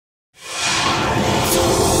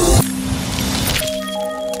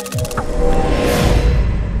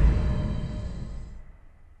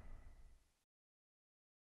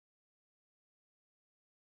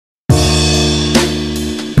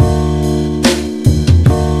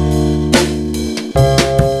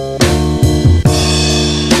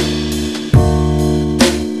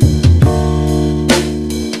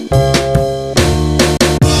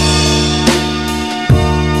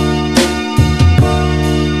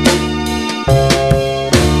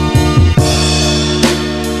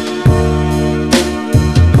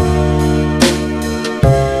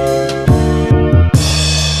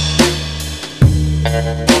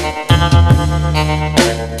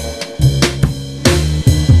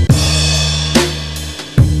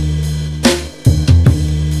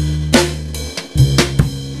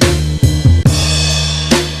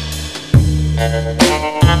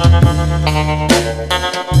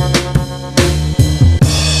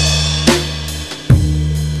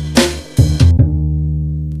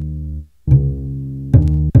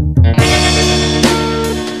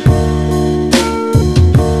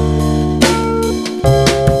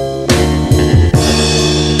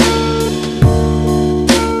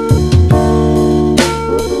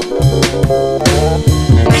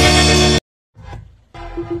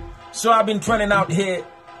So I've been trending out here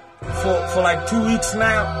for like 2 weeks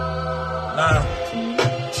now.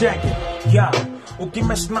 Check it, yeah.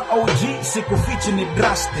 Ukimesh na OG, sikufichi ni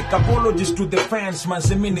drastic. Apologies to the fans,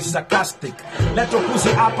 manzimini sarcastic. Leto kuzi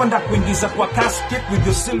apanda kuingiza kwa casket with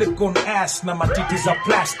your silicone ass na matiti za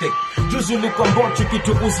plastic. Juzi ulikuwa mbochi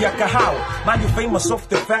kitu uzi ya kahawa. Now you famous off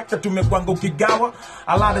the fact that tumekuanga ukigawa.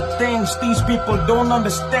 A lot of things these people don't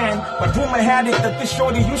understand, but rumor had it that this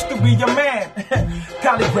shorty used to be your man.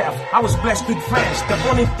 Khaligraph, I was blessed with fans. The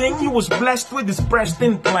only thing you was blessed with is breast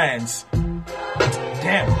implants.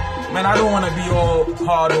 Damn, man, I don't want to be all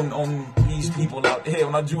hard on these people out here.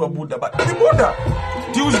 Unajua Buddha, but ni Buddha.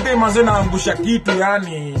 Tuesday mazena angusha kitu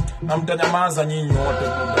yani, namtanyamaza nyinyi wote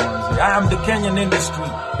Buddha. I am the Kenyan industry.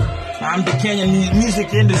 I'm the Kenyan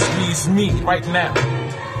music industry. It's me right now.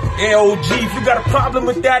 Hey, OG, if you got a problem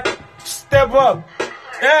with that, step up.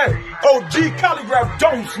 Hey, OG Khaligraph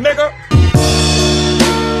Jones, nigga.